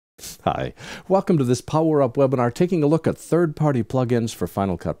Hi, welcome to this Power Up webinar taking a look at third-party plugins for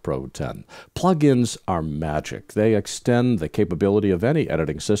Final Cut Pro 10. Plugins are magic. They extend the capability of any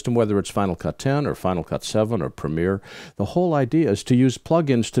editing system, whether it's Final Cut 10 or Final Cut 7 or Premiere. The whole idea is to use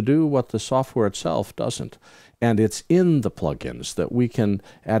plugins to do what the software itself doesn't. And it's in the plugins that we can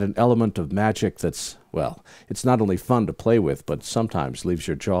add an element of magic that's, well, it's not only fun to play with, but sometimes leaves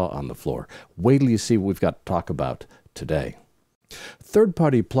your jaw on the floor. Wait till you see what we've got to talk about today.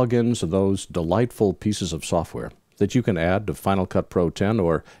 Third-party plugins are those delightful pieces of software that you can add to Final Cut Pro 10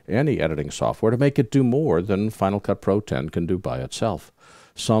 or any editing software to make it do more than Final Cut Pro 10 can do by itself.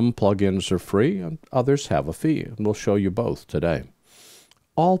 Some plugins are free and others have a fee, and we'll show you both today.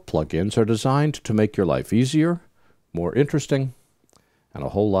 All plugins are designed to make your life easier, more interesting, and a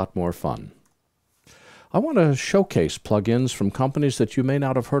whole lot more fun. I want to showcase plugins from companies that you may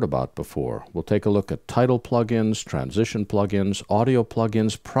not have heard about before. We'll take a look at title plugins, transition plugins, audio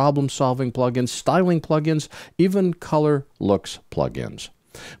plugins, problem-solving plugins, styling plugins, even color looks plugins.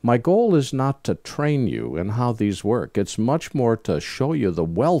 My goal is not to train you in how these work. It's much more to show you the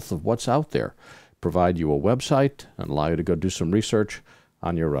wealth of what's out there, provide you a website, and allow you to go do some research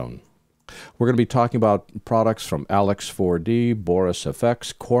on your own. We're going to be talking about products from Alex 4D, Boris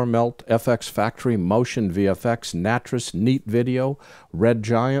FX, CoreMelt, FX Factory, Motion VFX, Natris, Neat Video, Red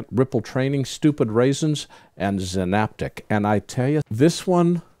Giant, Ripple Training, Stupid Raisins, and Zynaptiq. And I tell you, this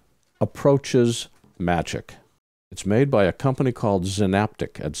one approaches magic. It's made by a company called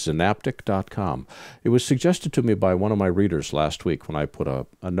Zynaptiq at Zynaptiq.com. It was suggested to me by one of my readers last week when I put a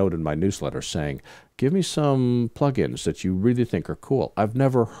note in my newsletter saying, give me some plugins that you really think are cool. I've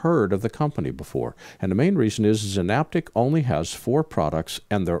never heard of the company before. And the main reason is Zynaptiq only has 4 products,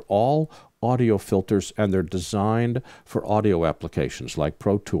 and they're all audio filters, and they're designed for audio applications like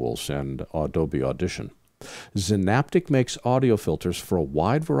Pro Tools and Adobe Audition. Zynaptiq makes audio filters for a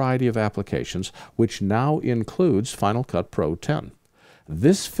wide variety of applications, which now includes Final Cut Pro 10.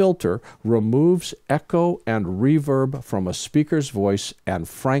 This filter removes echo and reverb from a speaker's voice and,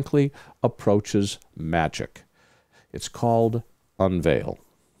 frankly, approaches magic. It's called Unveil.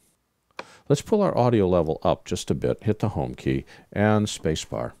 Let's pull our audio level up just a bit, hit the home key, and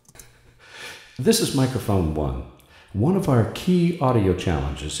spacebar. This is microphone 1. One of our key audio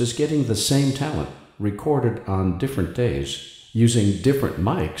challenges is getting the same talent recorded on different days using different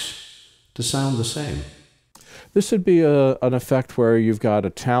mics to sound the same. This would be an effect where you've got a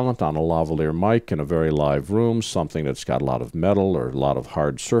talent on a lavalier mic in a very live room, something that's got a lot of metal or a lot of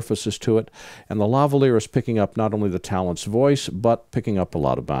hard surfaces to it, and the lavalier is picking up not only the talent's voice, but picking up a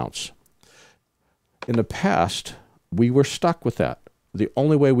lot of bounce. In the past, we were stuck with that. The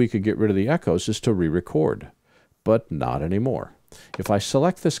only way we could get rid of the echoes is to re-record, but not anymore. If I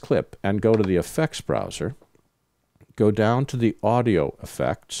select this clip and go to the effects browser, go down to the audio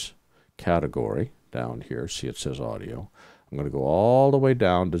effects category, down here, see it says audio. I'm going to go all the way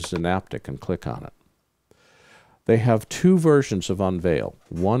down to Zynaptiq and click on it. They have 2 versions of Unveil.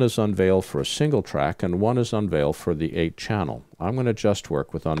 One is Unveil for a single track, and one is Unveil for the 8-channel. I'm going to just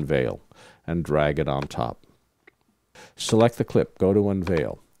work with Unveil and drag it on top. Select the clip, go to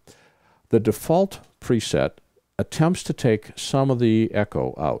Unveil. The default preset attempts to take some of the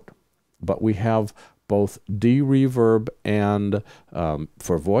echo out, but we have both de-reverb and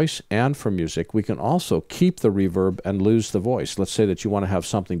for voice and for music. We can also keep the reverb and lose the voice. Let's say that you want to have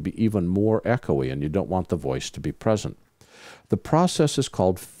something be even more echoey and you don't want the voice to be present. The process is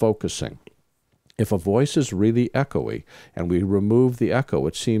called focusing. If a voice is really echoey and we remove the echo,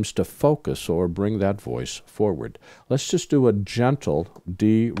 it seems to focus or bring that voice forward. Let's just do a gentle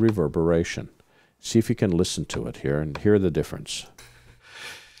de-reverberation. See if you can listen to it here and hear the difference.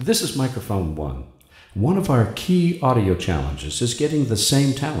 This is microphone 1. One of our key audio challenges is getting the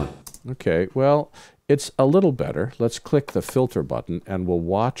same talent. Okay, well, it's a little better. Let's click the filter button and we'll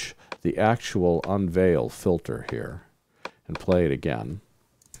watch the actual Unveil filter here and play it again.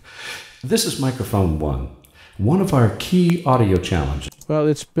 This is microphone 1. One of our key audio challenges. Well,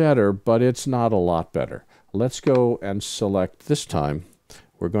 it's better, but it's not a lot better. Let's go and select this time.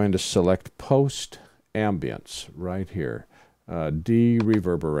 We're going to select Post Ambience right here,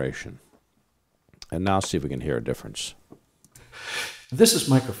 de-reverberation. And now see if we can hear a difference. This is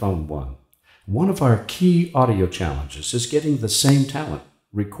microphone 1. One of our key audio challenges is getting the same talent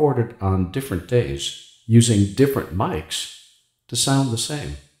recorded on different days using different mics to sound the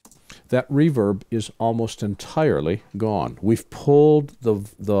same. That reverb is almost entirely gone. We've pulled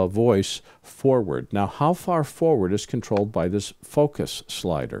the voice forward. Now, how far forward is controlled by this focus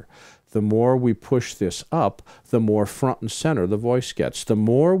slider. The more we push this up, the more front and center the voice gets. The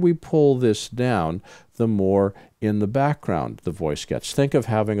more we pull this down, the more in the background the voice gets. Think of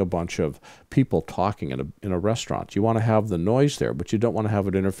having a bunch of people talking in a restaurant. You want to have the noise there, but you don't want to have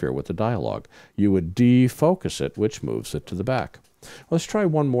it interfere with the dialogue. You would defocus it, which moves it to the back. Let's try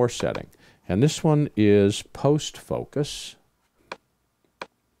one more setting. And this one is post-focus.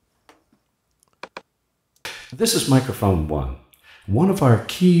 This is microphone 1. One of our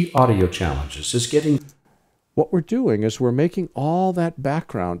key audio challenges is getting... What we're doing is we're making all that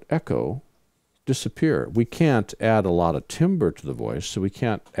background echo disappear. We can't add a lot of timbre to the voice, so we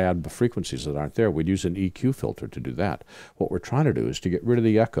can't add frequencies that aren't there. We'd use an EQ filter to do that. What we're trying to do is to get rid of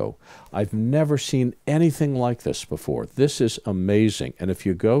the echo. I've never seen anything like this before. This is amazing. And if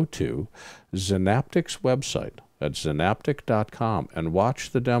you go to Zynaptiq's website at Zynaptiq.com and watch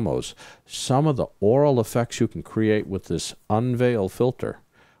the demos, some of the aural effects you can create with this Unveil filter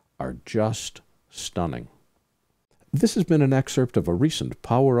are just stunning. This has been an excerpt of a recent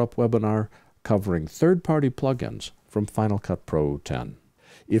Power Up webinar covering third-party plugins from Final Cut Pro 10.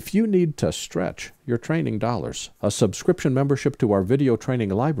 If you need to stretch your training dollars, a subscription membership to our video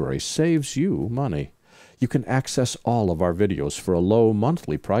training library saves you money. You can access all of our videos for a low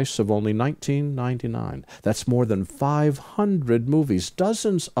monthly price of only $19.99. That's more than 500 movies,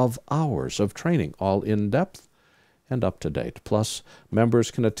 dozens of hours of training, all in-depth and up-to-date. Plus,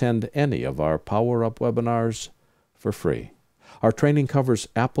 members can attend any of our Power Up webinars for free. Our training covers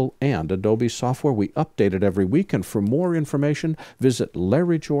Apple and Adobe software. We update it every week, and for more information, visit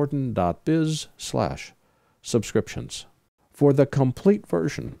larryjordan.biz/subscriptions. For the complete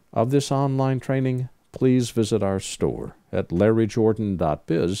version of this online training, please visit our store at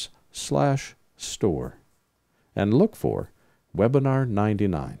larryjordan.biz/store and look for Webinar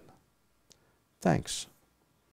 99. Thanks.